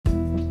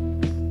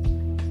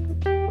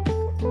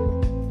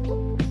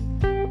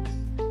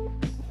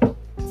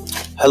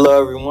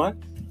Hello,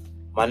 everyone.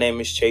 My name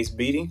is Chase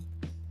Beatty,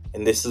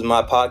 and this is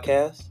my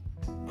podcast,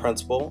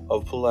 Principle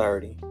of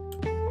Polarity.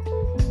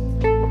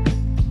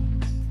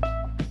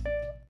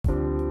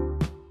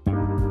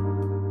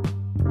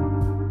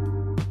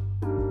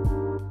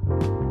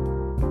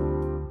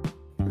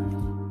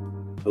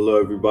 Hello,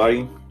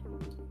 everybody.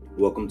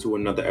 Welcome to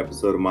another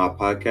episode of my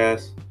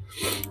podcast.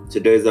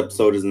 Today's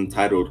episode is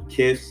entitled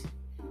Kiss,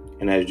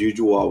 and as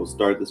usual, I will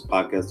start this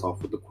podcast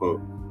off with a quote.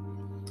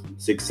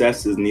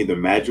 Success is neither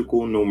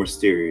magical nor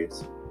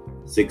mysterious.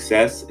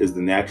 Success is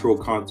the natural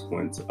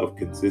consequence of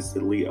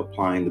consistently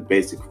applying the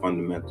basic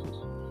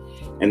fundamentals.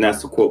 And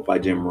that's a quote by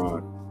Jim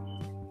Rohn.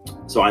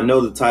 So I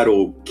know the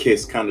title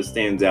Kiss kind of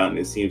stands out and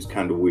it seems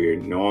kind of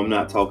weird. No, I'm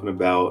not talking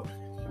about,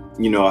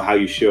 how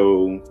you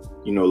show,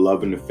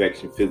 love and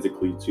affection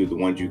physically to the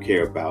ones you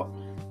care about.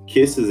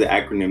 KISS is an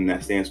acronym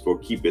that stands for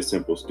Keep It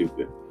Simple,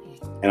 Stupid.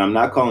 And I'm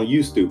not calling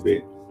you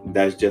stupid.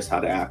 That's just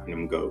how the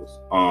acronym goes.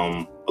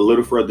 A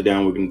little further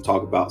down, we're going to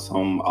talk about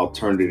some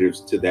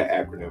alternatives to that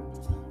acronym.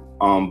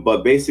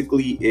 But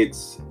basically,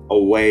 it's a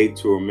way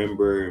to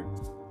remember,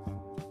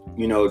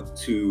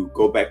 to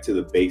go back to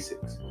the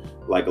basics.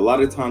 Like a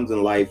lot of times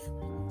in life,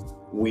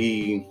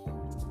 we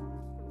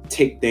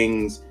take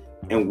things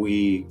and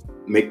we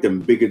make them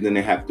bigger than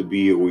they have to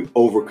be, or we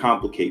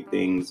overcomplicate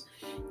things.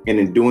 And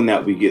in doing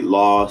that, we get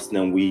lost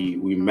and we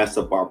mess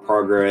up our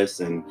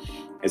progress. And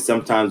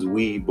sometimes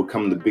we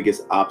become the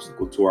biggest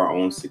obstacle to our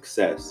own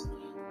success.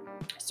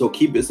 So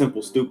keep it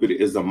simple, stupid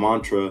is a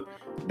mantra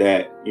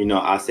that,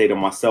 I say to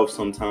myself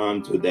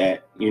sometimes, or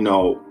that,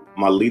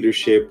 my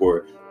leadership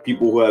or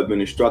people who have been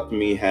instructing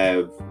me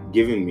have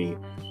given me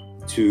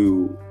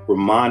to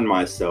remind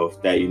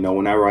myself that,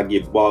 whenever I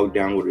get bogged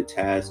down with a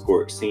task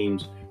or it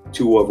seems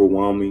too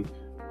overwhelming,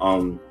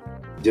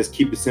 just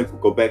keep it simple.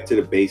 Go back to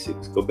the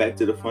basics. Go back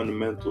to the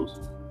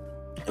fundamentals.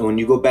 And when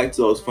you go back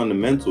to those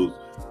fundamentals,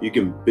 you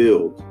can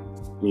build.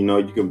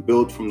 You can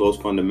build from those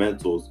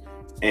fundamentals,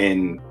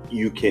 and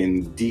you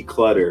can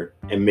declutter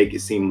and make it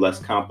seem less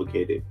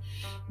complicated,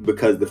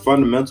 because the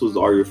fundamentals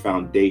are your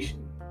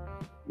foundation.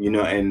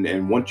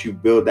 And once you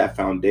build that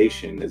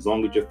foundation, as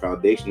long as your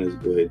foundation is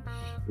good,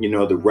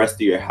 the rest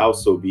of your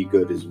house will be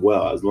good as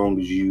well, as long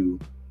as you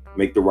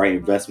make the right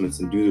investments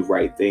and do the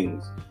right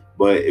things.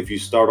 But if you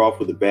start off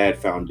with a bad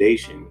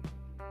foundation,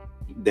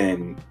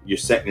 then you're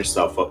setting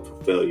yourself up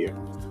for failure.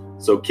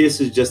 So KISS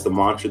is just a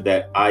mantra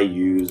that I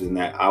use and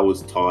that I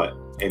was taught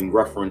in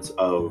reference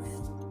of,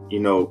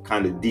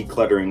 kind of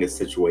decluttering a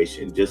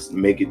situation. Just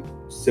make it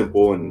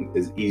simple and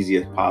as easy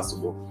as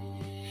possible.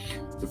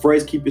 The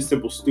phrase keep it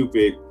simple,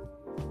 stupid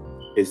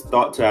is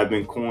thought to have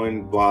been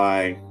coined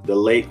by the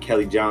late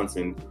Kelly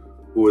Johnson,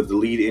 who was the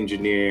lead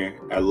engineer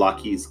at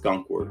Lockheed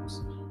Skunk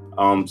Works.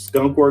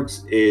 Skunk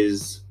Works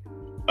is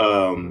it's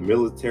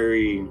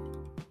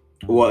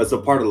a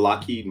part of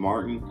Lockheed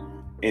Martin,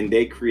 and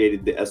they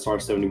created the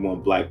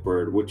SR-71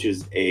 Blackbird, which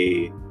is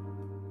a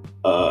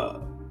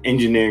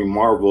engineering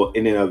marvel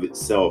in and of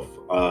itself.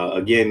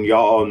 Again,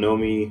 y'all all know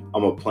me.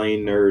 I'm a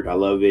plane nerd. I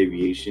love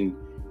aviation,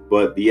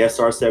 but the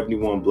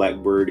SR-71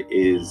 Blackbird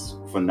is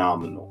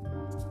phenomenal.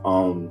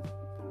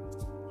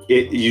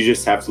 You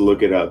just have to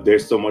look it up.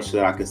 There's so much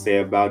that I can say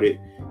about it,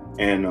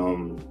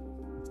 and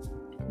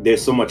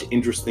there's so much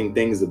interesting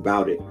things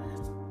about it.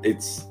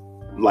 It's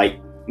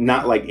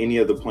not like any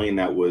other plane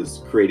that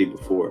was created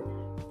before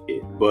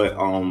it. But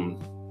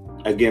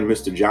again,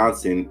 Mr.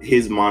 Johnson,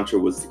 his mantra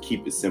was to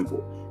keep it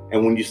simple.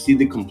 And when you see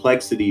the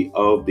complexity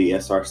of the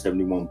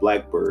SR-71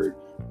 Blackbird,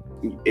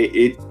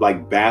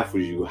 it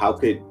baffles you. How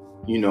could,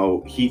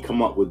 he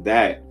come up with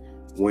that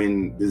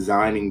when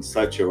designing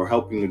or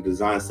helping to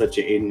design such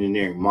an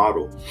engineering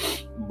model?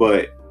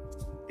 But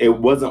it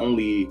wasn't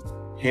only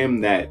him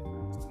that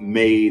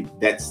made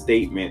that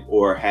statement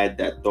or had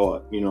that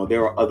thought.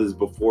 There were others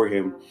before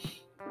him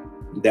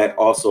that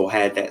also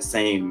had that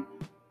same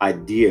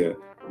idea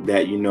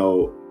that,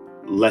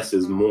 less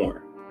is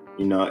more,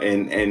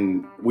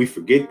 and we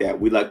forget that.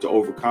 We like to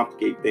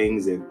overcomplicate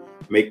things and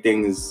make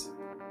things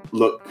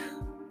look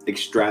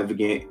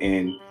extravagant,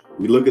 and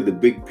we look at the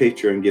big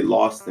picture and get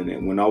lost in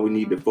it when all we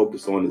need to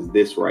focus on is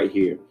this right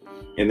here.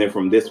 And then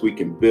from this we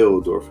can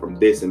build, or from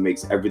this it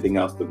makes everything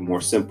else look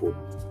more simple.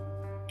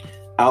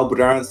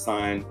 Albert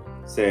Einstein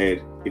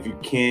said, if you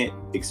can't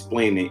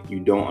explain it, you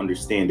don't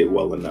understand it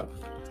well enough.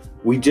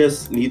 We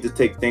just need to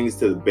take things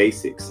to the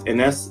basics. And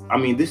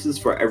this is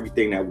for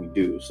everything that we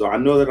do. So I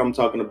know that I'm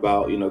talking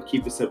about,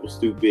 keep it simple,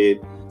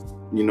 stupid,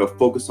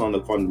 focus on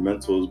the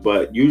fundamentals.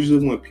 But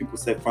usually when people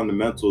say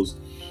fundamentals,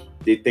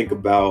 they think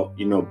about,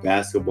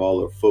 basketball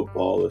or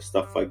football or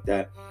stuff like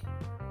that.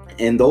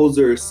 And those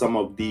are some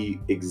of the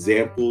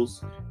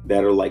examples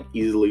that are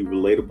easily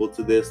relatable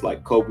to this,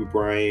 like Kobe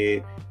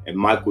Bryant and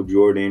Michael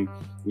Jordan.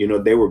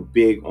 They were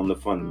big on the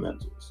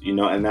fundamentals,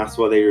 and that's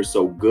why they were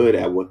so good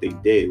at what they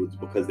did, was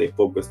because they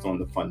focused on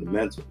the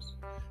fundamentals.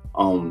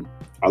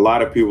 A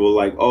lot of people are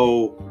like,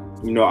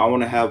 I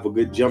want to have a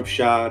good jump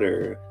shot,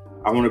 or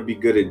I want to be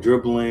good at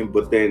dribbling,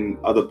 but then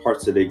other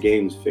parts of their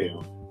games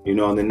fail, and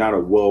they're not a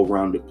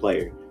well-rounded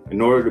player.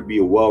 In order to be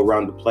a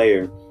well-rounded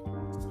player,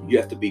 you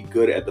have to be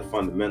good at the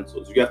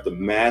fundamentals. You have to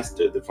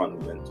master the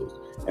fundamentals.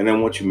 And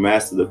then once you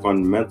master the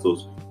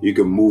fundamentals, you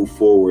can move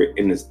forward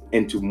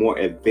into more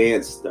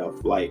advanced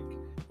stuff like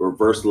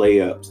reverse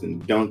layups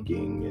and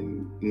dunking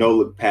and no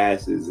look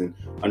passes and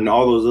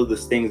all those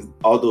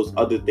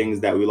other things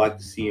that we like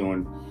to see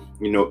on,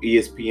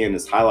 ESPN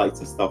as highlights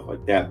and stuff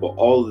like that. But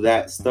all of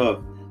that stuff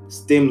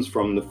stems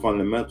from the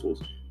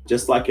fundamentals.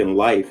 Just like in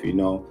life,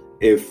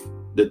 if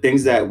the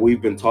things that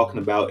we've been talking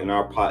about in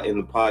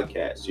the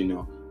podcast,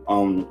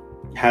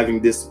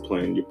 having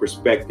discipline, your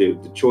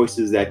perspective, the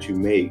choices that you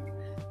make,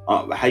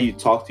 how you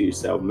talk to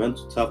yourself,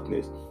 mental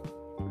toughness,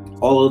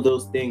 all of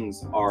those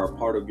things are a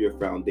part of your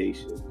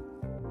foundation,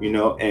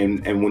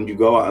 and when you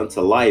go out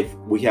into life,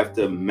 we have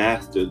to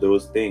master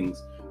those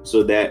things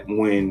so that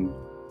when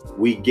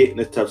we get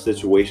into tough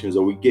situations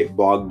or we get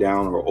bogged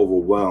down or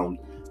overwhelmed,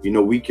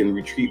 we can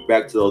retreat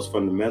back to those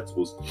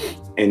fundamentals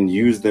and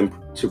use them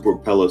to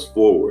propel us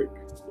forward.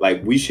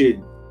 Like, we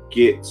should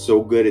get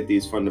so good at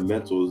these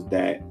fundamentals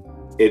that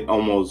it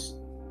almost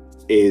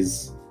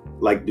is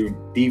like the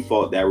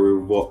default that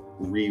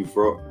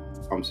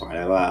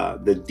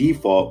the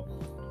default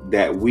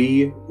that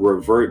we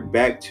revert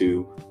back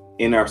to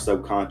in our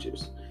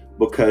subconscious,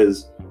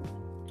 because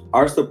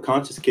our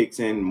subconscious kicks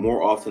in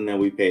more often than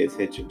we pay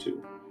attention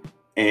to.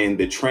 And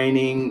the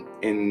training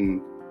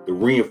and the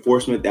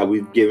reinforcement that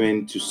we've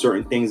given to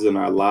certain things in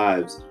our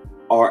lives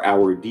are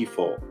our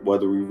default,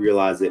 whether we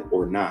realize it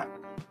or not.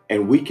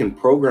 And we can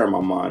program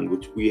our mind,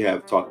 which we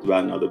have talked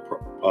about in other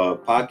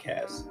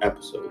podcast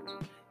episodes.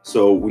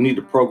 So we need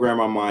to program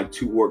our mind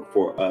to work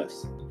for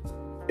us,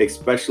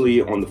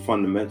 especially on the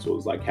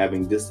fundamentals, like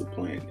having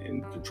discipline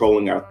and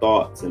controlling our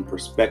thoughts and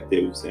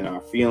perspectives and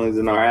our feelings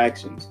and our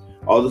actions,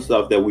 all the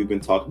stuff that we've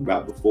been talking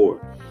about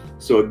before.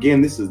 So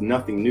again, this is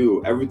nothing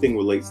new. Everything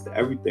relates to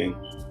everything.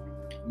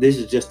 This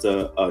is just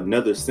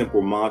another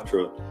simple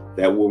mantra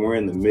that when we're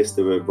in the midst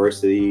of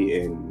adversity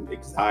and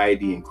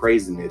anxiety and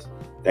craziness,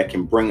 that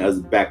can bring us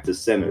back to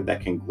center, that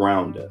can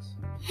ground us.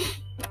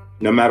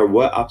 No matter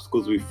what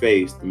obstacles we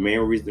face, the main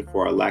reason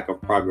for our lack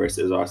of progress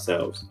is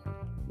ourselves.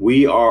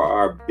 We are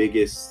our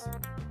biggest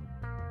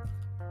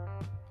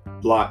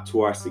block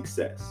to our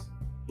success.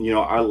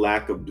 Our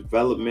lack of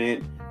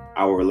development,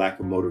 our lack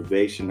of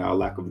motivation, our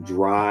lack of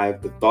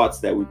drive, the thoughts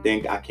that we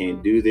think, I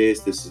can't do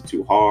this is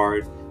too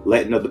hard,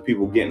 letting other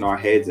people get in our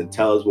heads and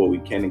tell us what we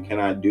can and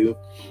cannot do.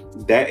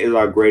 That is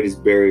our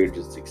greatest barrier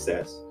to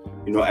success.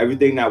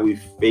 Everything that we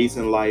face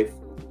in life,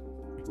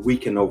 we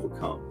can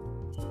overcome.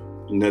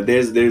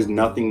 There's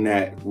nothing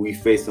that we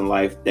face in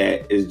life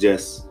that is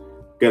just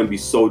going to be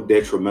so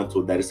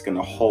detrimental that it's going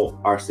to halt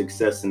our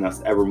success and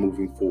us ever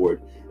moving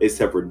forward,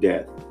 except for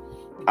death.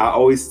 I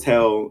always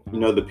tell,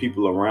 the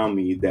people around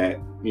me that,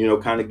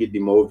 kind of get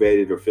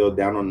demotivated or feel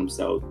down on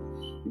themselves,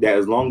 that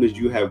as long as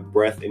you have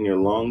breath in your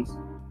lungs,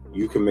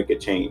 you can make a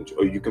change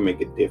or you can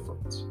make a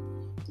difference.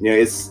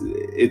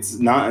 It's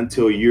not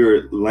until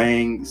you're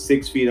laying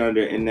 6 feet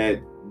under in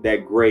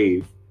that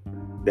grave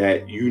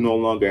that you no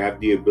longer have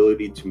the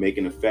ability to make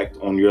an effect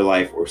on your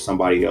life or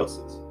somebody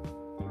else's.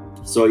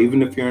 So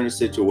even if you're in a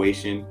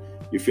situation,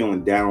 you're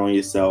feeling down on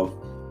yourself,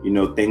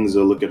 things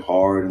are looking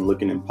hard and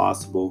looking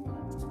impossible,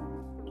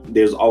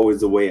 there's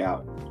always a way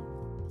out.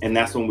 And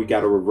that's when we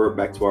got to revert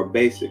back to our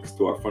basics,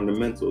 to our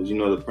fundamentals.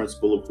 The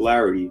principle of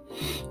polarity.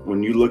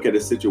 When you look at a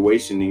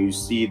situation and you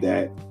see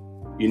that,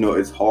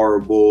 it's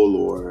horrible,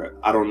 or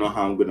I don't know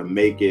how I'm going to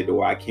make it,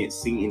 or I can't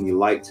see any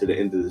light to the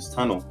end of this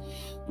tunnel,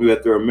 we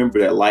have to remember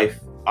that life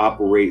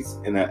operates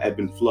in an ebb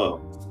and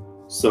flow.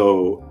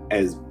 So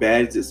as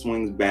bad as it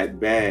swings back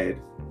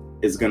bad,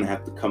 it's going to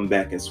have to come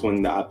back and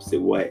swing the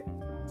opposite way.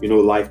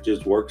 Life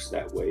just works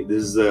that way.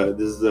 This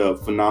is a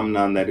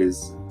phenomenon that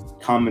is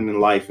common in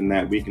life and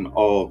that we can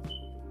all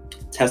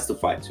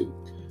testify to.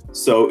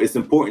 So it's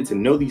important to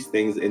know these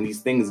things, and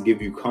these things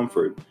give you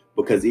comfort,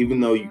 because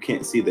even though you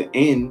can't see the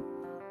end,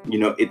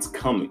 it's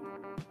coming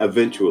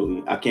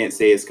eventually. I can't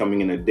say it's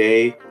coming in a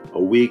day,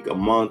 a week, a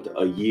month,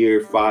 a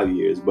year, 5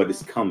 years, but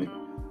it's coming.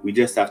 We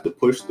just have to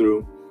push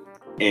through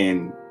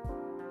and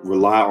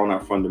rely on our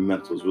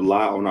fundamentals,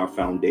 rely on our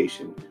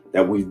foundation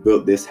that we've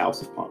built this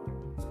house upon.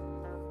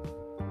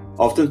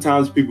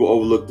 Oftentimes people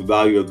overlook the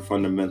value of the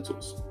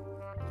fundamentals.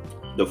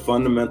 The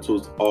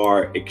fundamentals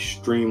are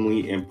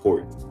extremely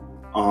important.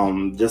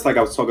 Just like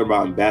I was talking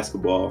about in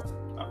basketball,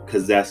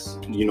 because that's,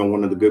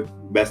 one of the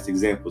best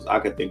examples I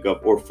could think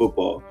of, or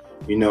football.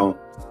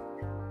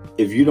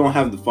 If you don't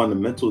have the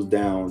fundamentals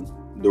down,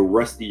 the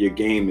rest of your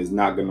game is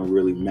not going to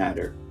really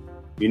matter.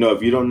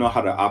 If you don't know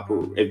how to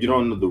operate, if you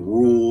don't know the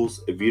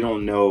rules, if you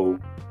don't know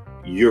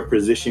your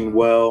position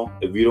well,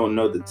 if you don't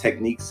know the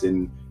techniques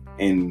and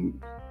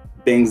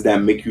things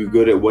that make you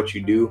good at what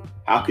you do,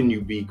 how can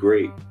you be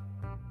great?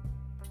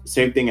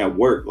 Same thing at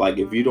work. Like,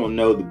 if you don't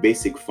know the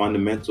basic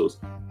fundamentals,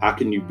 how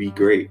can you be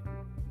great?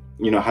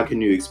 How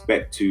can you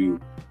expect to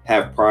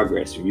have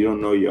progress if you don't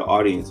know your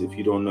audience, if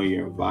you don't know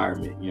your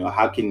environment?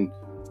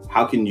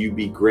 How can you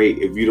be great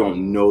if you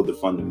don't know the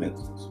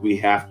fundamentals? We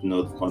have to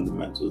know the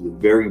fundamentals, the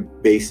very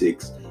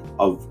basics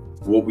of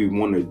what we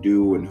want to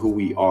do and who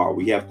we are.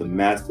 We have to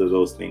master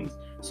those things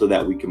so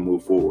that we can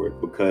move forward,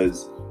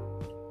 because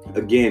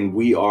again,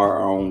 we are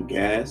our own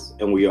gas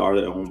and we are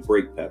our own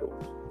brake pedal.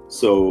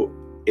 So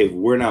if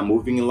we're not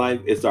moving in life,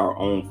 it's our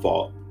own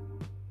fault.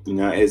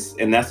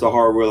 And that's a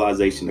hard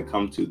realization to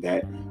come to,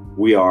 that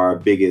we are our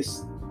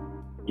biggest,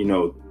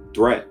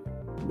 threat,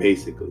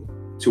 basically,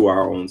 to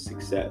our own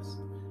success.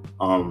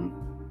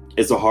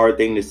 It's a hard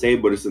thing to say,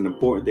 but it's an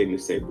important thing to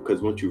say,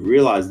 because once you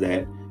realize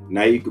that,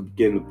 now you can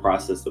begin the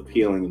process of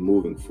healing and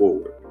moving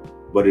forward.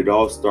 But it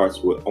all starts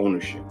with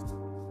ownership.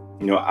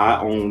 I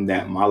own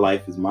that my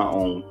life is my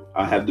own.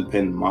 I have to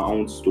pen my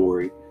own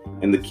story,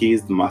 and the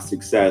keys to my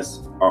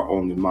success are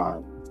only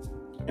mine.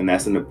 And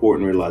that's an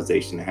important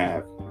realization to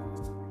have.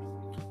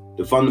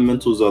 The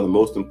fundamentals are the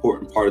most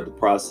important part of the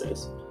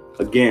process.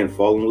 Again,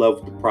 fall in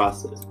love with the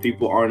process.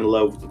 People aren't in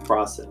love with the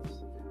process.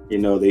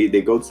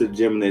 They go to the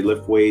gym and they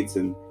lift weights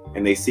and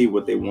they see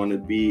what they want to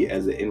be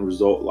as an end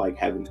result, like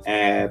having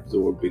abs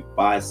or big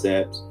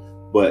biceps,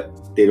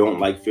 but they don't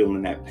like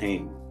feeling that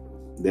pain.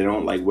 They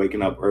don't like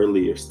waking up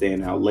early or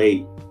staying out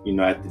late,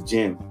 at the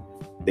gym.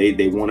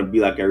 They want to be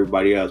like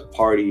everybody else,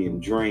 party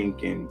and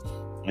drink and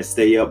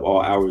stay up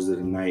all hours of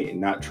the night and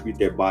not treat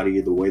their body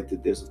the way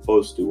that they're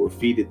supposed to, or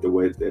feed it the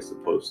way that they're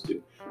supposed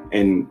to.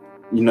 And,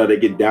 they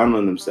get down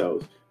on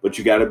themselves. But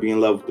you got to be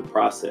in love with the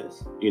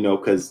process,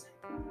 because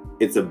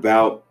it's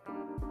about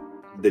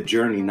the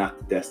journey, not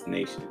the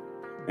destination.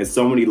 And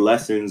so many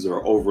lessons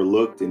are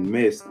overlooked and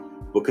missed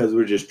because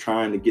we're just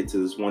trying to get to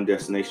this one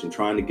destination,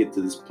 trying to get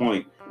to this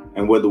point.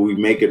 And whether we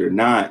make it or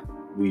not,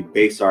 we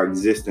base our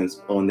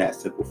existence on that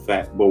simple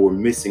fact. But we're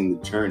missing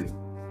the journey.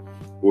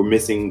 We're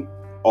missing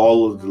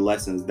all of the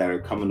lessons that are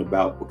coming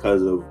about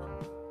because of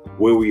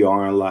where we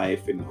are in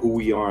life and who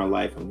we are in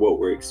life and what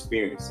we're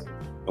experiencing.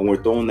 And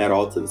we're throwing that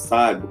all to the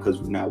side because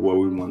we're not where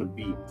we want to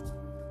be.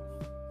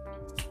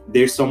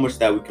 There's so much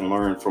that we can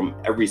learn from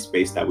every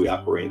space that we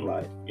operate in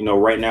life.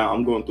 Right now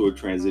I'm going through a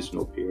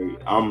transitional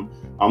period. I'm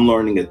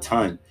learning a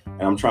ton,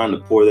 and I'm trying to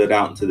pour that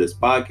out into this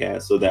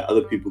podcast so that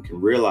other people can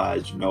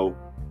realize,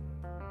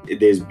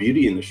 there's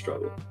beauty in the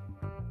struggle.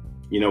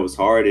 It's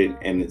hard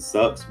and it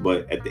sucks,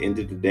 but at the end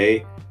of the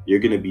day, you're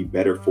going to be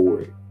better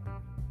for it.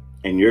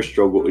 And your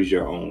struggle is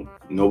your own.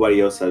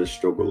 Nobody else has a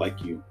struggle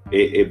like you.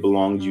 It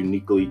belongs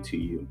uniquely to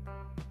you.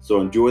 So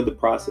enjoy the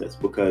process,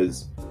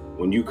 because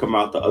when you come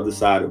out the other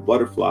side of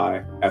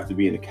butterfly after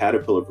being a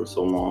caterpillar for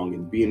so long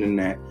and being in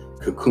that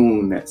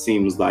cocoon that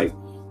seems like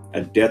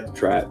a death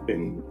trap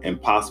and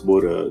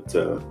impossible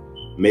to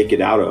make it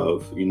out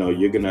of,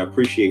 you're going to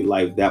appreciate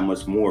life that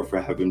much more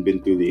for having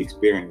been through the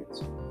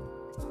experience.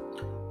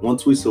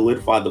 Once we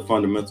solidify the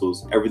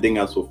fundamentals, everything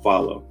else will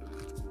follow.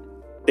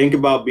 Think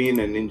about being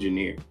an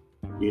engineer.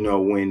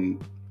 When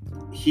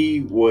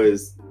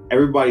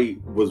everybody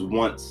was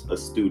once a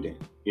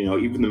student,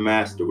 even the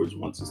master was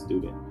once a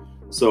student.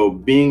 So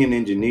being an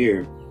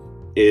engineer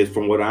is,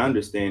 from what I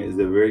understand, is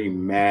a very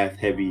math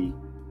heavy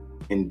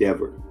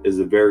endeavor, is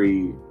a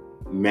very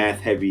math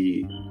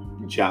heavy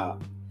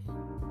job.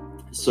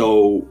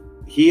 So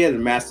he had to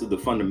master the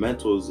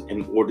fundamentals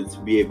in order to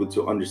be able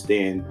to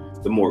understand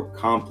the more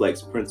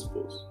complex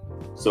principles.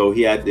 So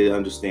he had to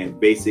understand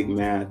basic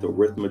math,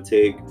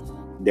 arithmetic.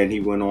 Then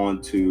he went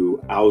on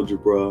to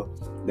algebra.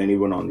 Then he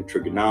went on to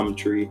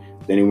trigonometry.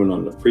 Then he went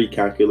on to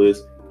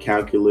pre-calculus,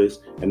 calculus,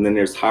 and then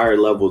there's higher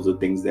levels of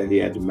things that he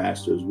had to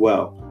master as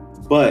well.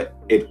 But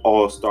it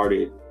all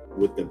started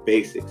with the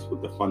basics,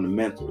 with the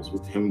fundamentals,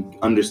 with him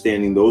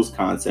understanding those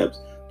concepts,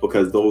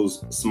 because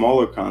those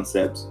smaller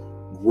concepts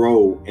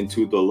grow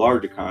into the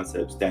larger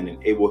concepts that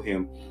enable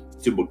him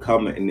to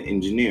become an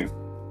engineer.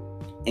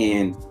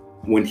 And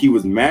when he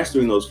was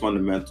mastering those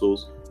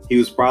fundamentals, he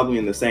was probably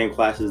in the same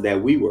classes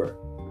that we were,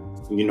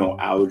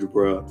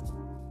 algebra,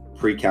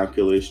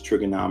 pre-calculus,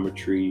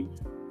 trigonometry,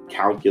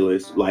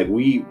 calculus. Like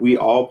we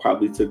all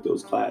probably took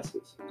those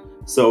classes.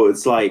 So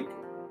it's like,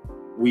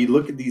 we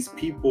look at these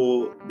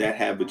people that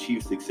have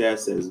achieved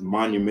success as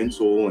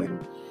monumental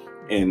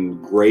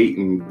and great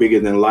and bigger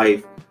than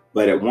life,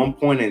 but at one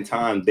point in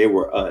time they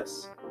were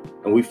us,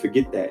 and we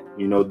forget that.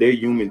 They're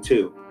human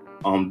too.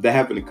 They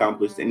haven't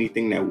accomplished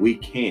anything that we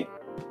can't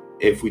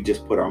if we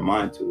just put our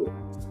mind to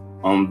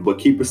it. But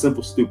keep it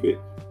simple, stupid.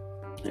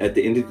 At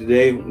the end of the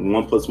day,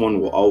 1 + 1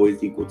 will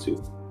always equal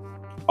 2.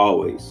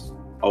 Always,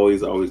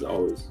 always, always,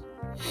 always.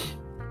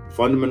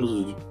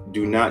 Fundamentals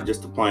do not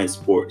just apply in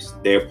sports.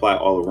 They apply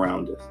all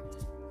around us.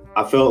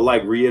 I felt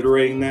like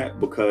reiterating that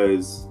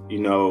because,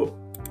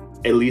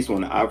 at least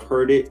when I've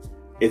heard it,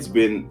 it's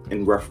been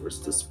in reference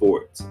to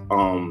sports.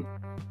 And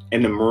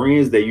the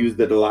Marines, they used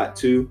it a lot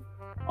too,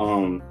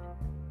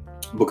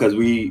 because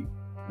we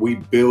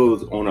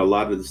build on a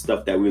lot of the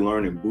stuff that we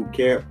learn in boot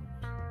camp.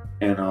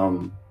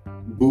 And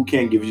boot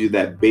camp gives you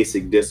that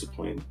basic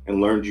discipline and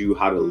learns you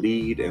how to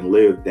lead and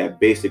live that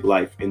basic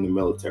life in the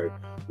military.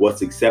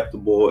 What's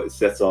acceptable, it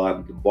sets a lot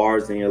of the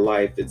bars in your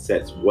life. It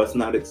sets what's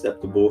not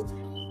acceptable.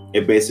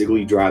 It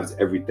basically drives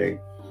everything.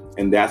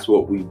 And that's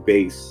what we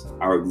base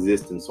our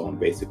existence on,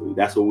 basically.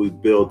 That's what we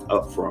build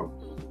up from.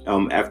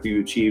 After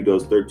you achieve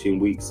those 13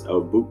 weeks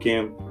of boot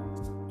camp,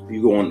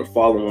 You go on to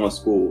follow on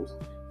schools,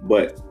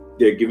 but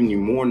they're giving you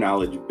more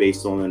knowledge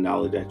based on the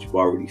knowledge that you've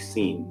already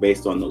seen,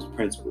 based on those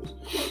principles.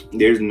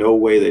 There's no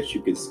way that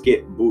you can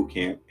skip boot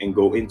camp and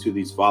go into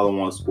these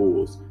follow-on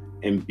schools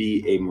and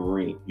be a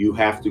Marine. You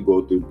have to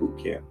go through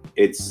boot camp.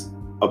 It's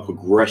a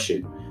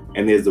progression,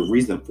 and there's a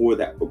reason for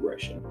that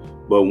progression.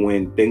 But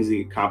when things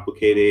get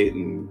complicated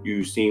and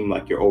you seem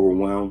like you're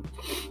overwhelmed,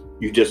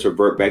 you just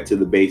revert back to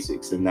the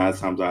basics, and 9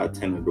 times out of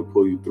 10 it'll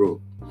pull you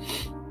through.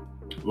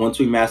 Once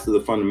we master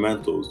the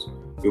fundamentals,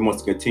 we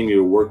must continue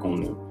to work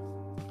on them.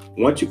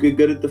 Once you get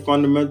good at the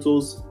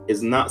fundamentals,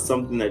 it's not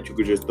something that you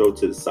could just throw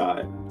to the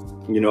side.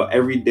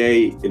 Every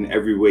day in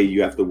every way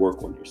you have to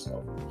work on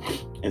yourself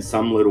in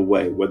some little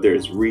way, whether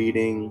it's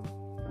reading,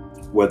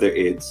 whether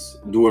it's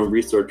doing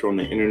research on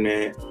the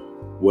internet,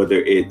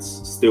 whether it's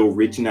still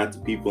reaching out to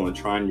people and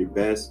trying your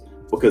best,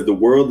 because the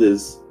world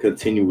is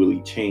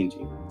continually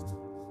changing,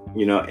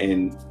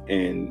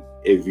 and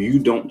if you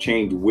don't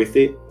change with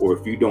it, or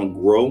if you don't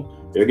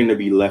grow, they're going to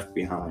be left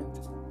behind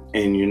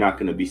and you're not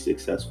going to be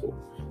successful.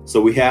 So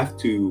we have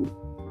to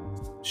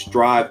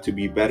strive to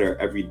be better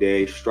every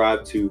day,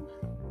 strive to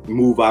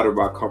move out of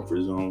our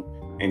comfort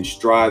zone, and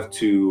strive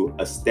to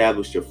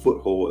establish a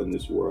foothold in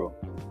this world.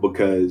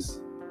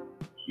 Because,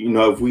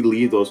 if we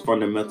leave those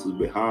fundamentals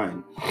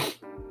behind,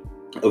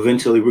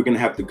 eventually we're going to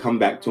have to come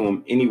back to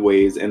them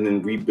anyways and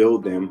then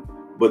rebuild them.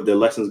 But the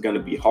lesson's going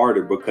to be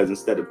harder, because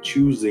instead of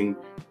choosing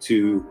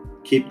to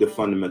keep the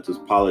fundamentals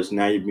polished,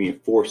 now you're being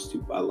forced to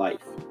by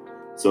life.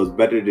 So it's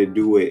better to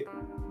do it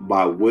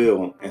by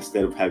will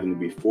instead of having to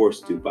be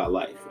forced to by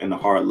life and the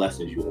hard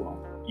lessons you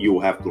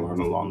will have to learn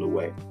along the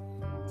way.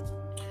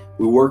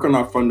 We work on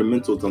our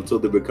fundamentals until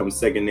they become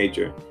second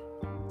nature,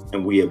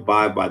 and we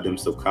abide by them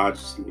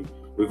subconsciously.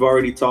 We've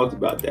already talked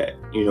about that.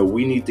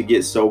 We need to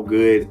get so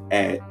good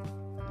at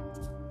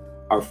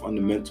our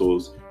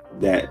fundamentals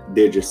that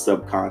they're just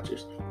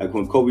subconscious. Like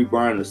when Kobe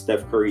Bryant or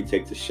Steph Curry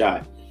takes a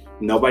shot,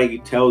 nobody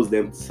tells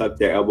them to suck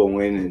their elbow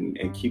in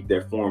and keep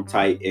their form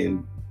tight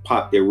and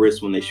pop their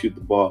wrist when they shoot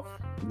the ball.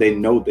 They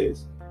know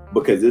this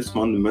because this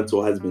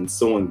fundamental has been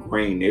so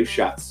ingrained. They've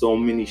shot so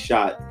many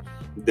shots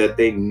that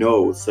they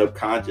know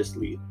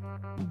subconsciously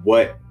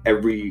what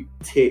every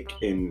tick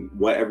and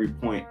what every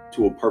point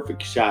to a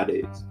perfect shot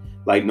is.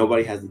 Like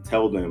nobody has to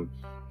tell them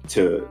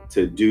to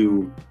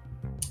do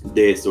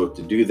this or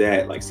to do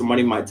that. Like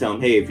somebody might tell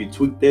them, hey, if you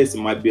tweak this, it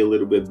might be a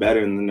little bit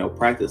better, and then they'll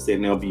practice it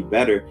and they'll be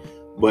better.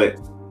 But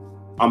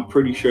I'm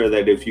pretty sure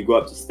that if you go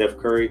up to Steph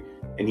Curry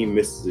and he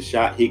misses a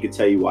shot, he could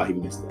tell you why he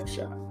missed that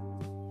shot.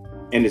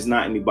 And it's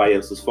not anybody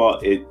else's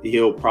fault.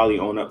 He'll probably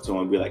own up to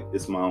it and be like,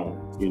 it's my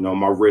own.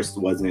 My wrist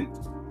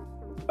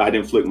I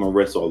didn't flick my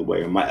wrist all the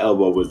way, or my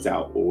elbow was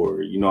out,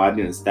 or, I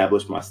didn't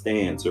establish my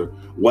stance, or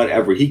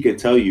whatever. He could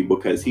tell you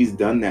because he's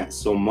done that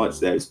so much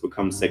that it's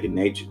become second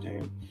nature to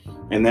him.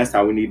 And that's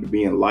how we need to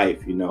be in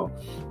life.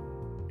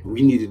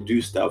 We need to do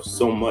stuff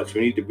so much.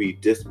 We need to be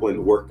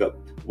disciplined,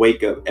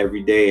 wake up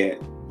every day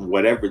at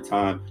whatever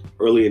time,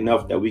 early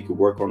enough that we could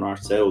work on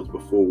ourselves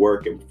before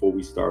work and before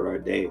we start our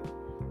day.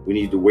 We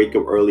need to wake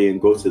up early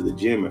and go to the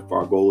gym if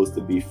our goal is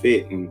to be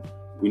fit. And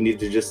we need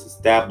to just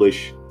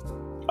establish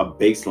a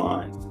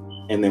baseline.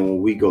 And then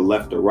when we go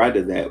left or right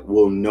of that,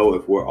 we'll know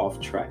if we're off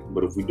track.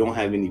 But if we don't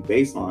have any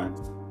baseline,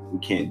 we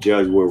can't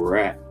judge where we're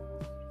at.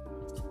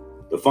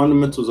 The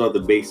fundamentals are the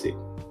basic.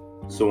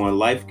 So when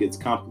life gets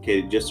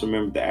complicated, just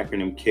remember the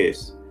acronym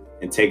KISS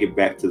and take it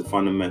back to the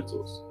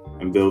fundamentals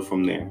and build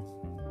from there.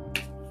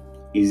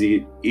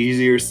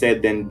 Easier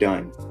said than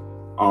done.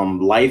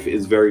 Life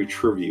is very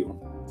trivial.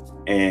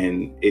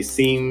 And it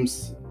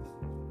seems,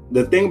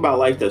 the thing about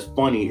life that's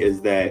funny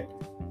is that,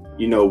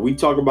 we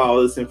talk about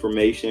all this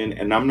information,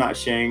 and I'm not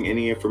sharing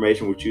any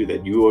information with you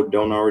that you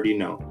don't already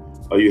know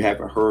or you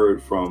haven't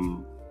heard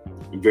from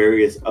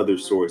various other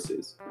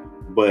sources.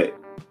 But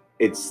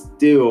it's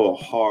still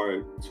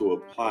hard to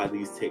apply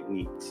these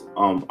techniques.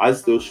 I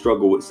still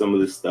struggle with some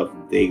of this stuff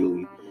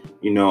daily.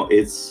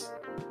 It's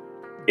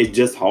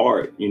just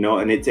hard,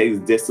 and it takes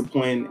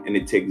discipline and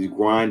it takes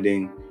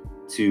grinding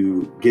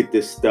to get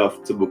this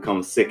stuff to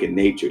become second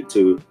nature,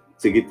 to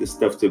get this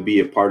stuff to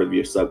be a part of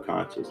your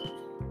subconscious.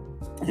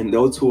 And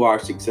those who are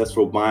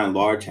successful by and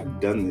large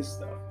have done this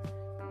stuff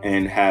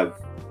and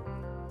have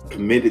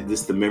committed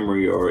this to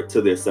memory or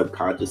to their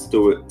subconscious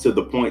to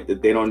the point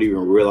that they don't even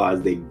realize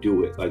they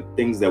do it. Like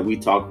things that we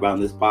talk about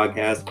in this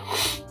podcast,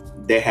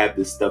 they have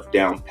this stuff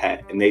down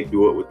pat, and they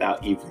do it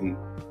without even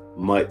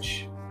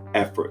much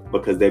effort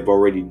because they've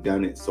already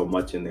done it so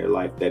much in their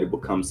life that it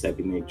becomes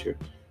second nature.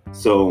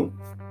 So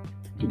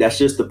that's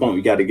just the point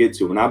we got to get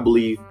to. And I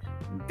believe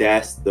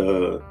that's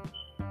the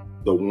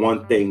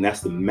one thing,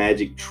 that's the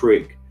magic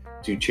trick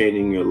to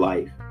changing your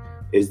life,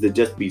 is to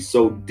just be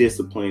so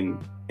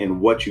disciplined in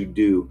what you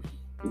do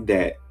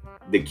that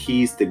the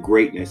keys to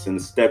greatness and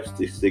the steps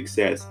to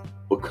success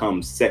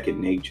become second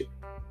nature.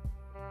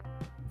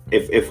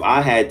 If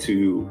I had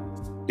to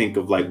think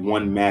of like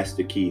one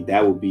master key,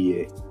 that would be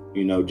it.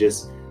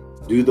 Just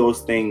do those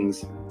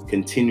things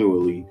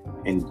continually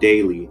and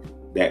daily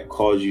that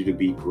cause you to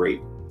be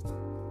great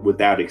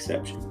without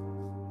exception.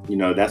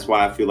 That's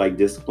why I feel like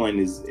discipline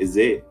is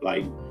it.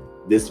 Like,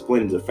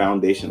 discipline is the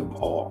foundation of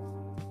all.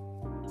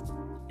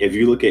 If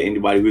you look at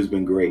anybody who's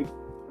been great,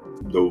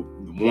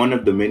 one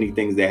of the many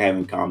things they have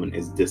in common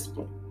is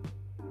discipline.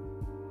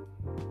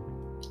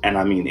 And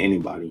I mean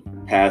anybody,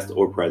 past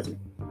or present.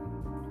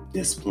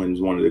 Discipline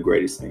is one of the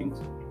greatest things.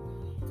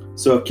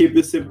 So keep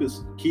it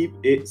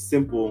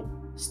simple.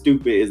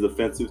 Stupid is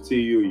offensive to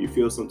you. You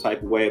feel some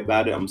type of way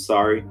about it. I'm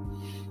sorry.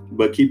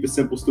 But keep it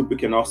simple. Stupid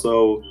can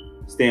also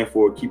stand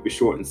for keep it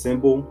short and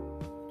simple.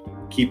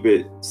 Keep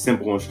it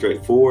simple and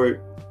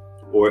straightforward.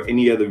 Or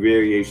any other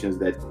variations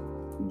that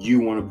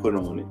you want to put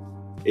on it.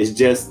 It's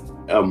just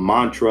a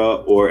mantra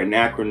or an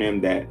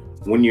acronym that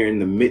when you're in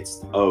the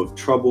midst of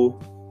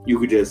trouble, you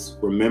could just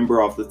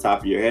remember off the top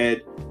of your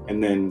head,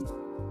 and then,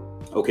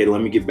 okay,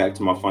 let me get back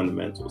to my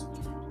fundamentals.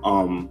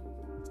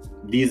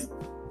 These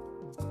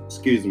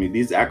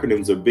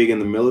acronyms are big in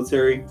the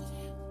military,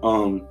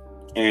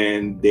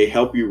 and they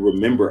help you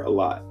remember a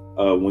lot.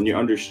 When you're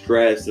under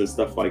stress and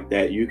stuff like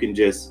that, you can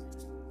just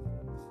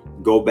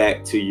go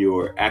back to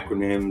your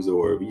acronyms,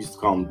 or we used to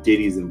call them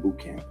ditties in boot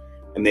camp,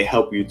 and they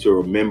help you to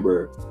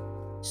remember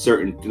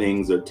certain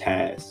things or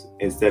tasks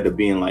instead of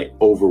being like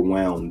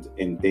overwhelmed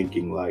and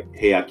thinking like,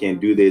 hey, I can't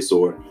do this,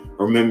 or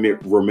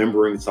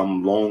remembering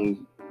some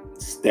long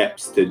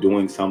steps to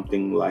doing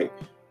something, like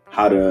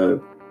how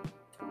to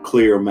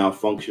clear a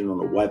malfunction on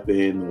a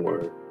weapon,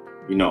 or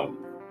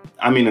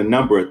a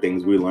number of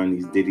things we learn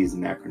these ditties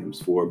and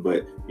acronyms for.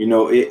 But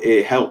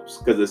it helps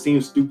because it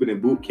seems stupid in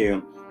boot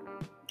camp,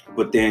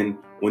 but then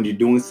when you're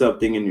doing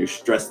something and you're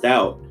stressed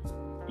out,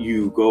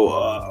 you go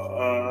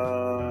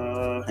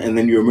and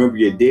then you remember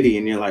your ditty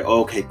and you're like,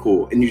 oh, okay,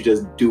 cool, and you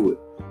just do it.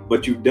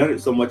 But you've done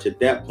it so much at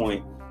that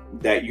point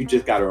that you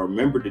just got to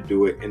remember to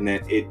do it, and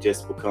then it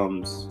just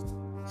becomes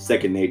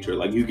second nature.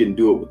 Like, you can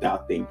do it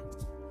without thinking.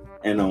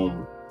 And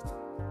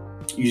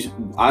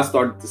I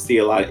started to see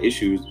a lot of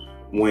issues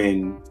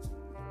when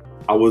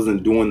I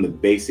wasn't doing the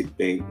basic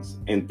things,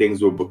 and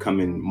things were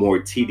becoming more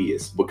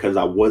tedious because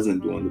I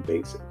wasn't doing the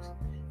basics.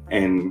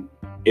 And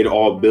it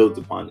all builds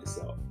upon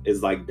itself.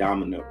 It's like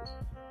dominoes.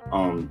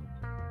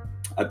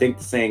 I think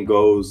the saying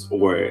goes,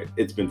 or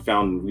it's been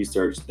found in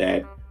research,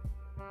 that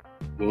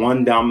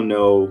a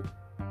domino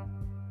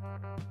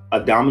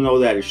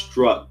that is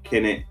struck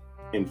can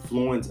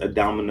influence the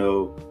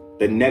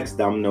next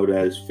domino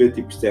that is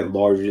 50%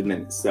 larger than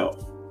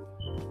itself.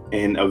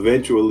 And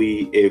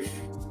eventually, if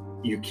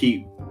you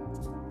keep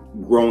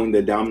growing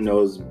the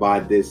dominoes by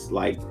this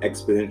like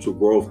exponential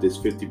growth, this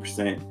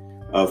 50%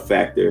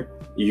 factor,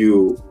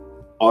 you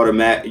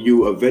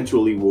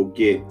eventually will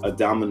get a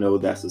domino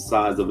that's the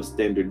size of a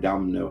standard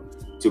domino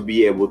to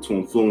be able to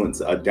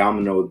influence a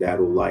domino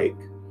that'll like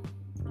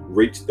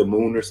reach the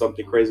moon or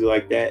something crazy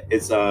like that.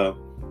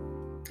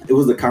 It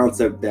was a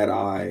concept that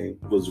I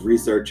was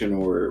researching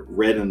or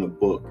read in a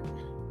book,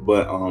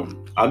 but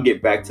I'll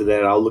get back to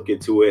that. I'll look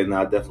into it and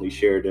I'll definitely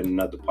share it in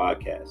another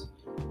podcast.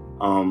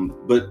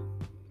 But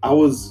I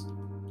was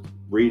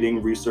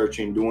reading,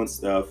 researching, doing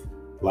stuff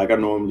like I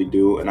normally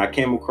do, and I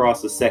came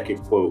across a second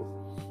quote.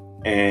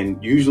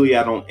 And usually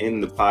I don't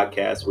end the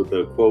podcast with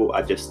a quote.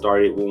 I just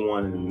started with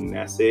one and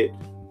that's it.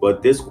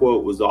 But this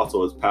quote was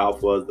also as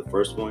powerful as the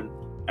first one,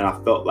 and I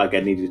felt like I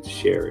needed to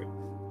share it.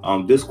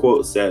 This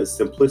quote says,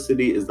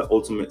 "Simplicity is the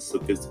ultimate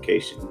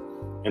sophistication."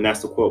 And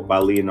that's a quote by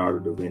Leonardo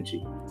da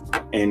Vinci.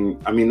 And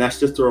I mean, that's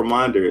just a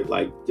reminder,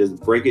 like, just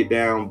break it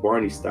down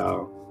Barney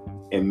style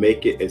and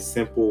make it as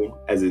simple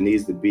as it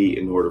needs to be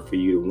in order for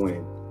you to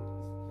win.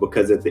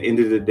 Because at the end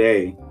of the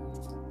day,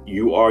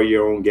 you are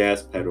your own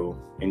gas pedal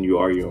and you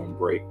are your own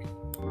brake.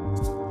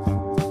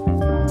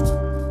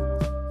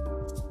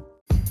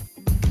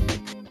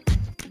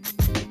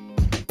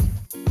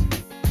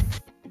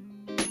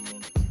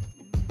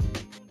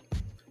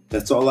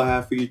 That's all I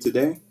have for you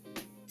today.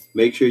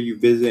 Make sure you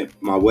visit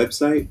my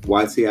website,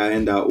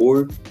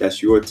 ytin.org.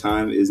 That's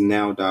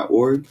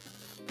yourtimeisnow.org.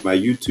 My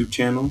YouTube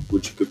channel,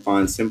 which you can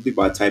find simply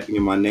by typing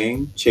in my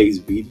name, Chase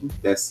Beatty.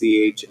 That's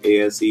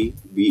ChaseBeatty.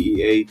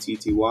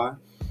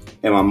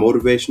 And my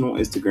motivational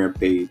Instagram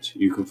page.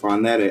 You can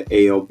find that at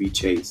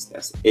ALBChase.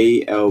 That's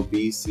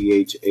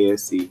ALBCHASE.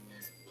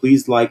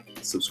 Please like,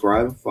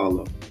 subscribe, and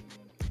follow.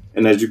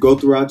 And as you go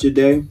throughout your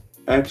day,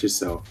 ask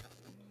yourself,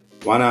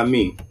 why not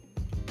me?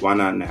 Why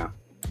not now?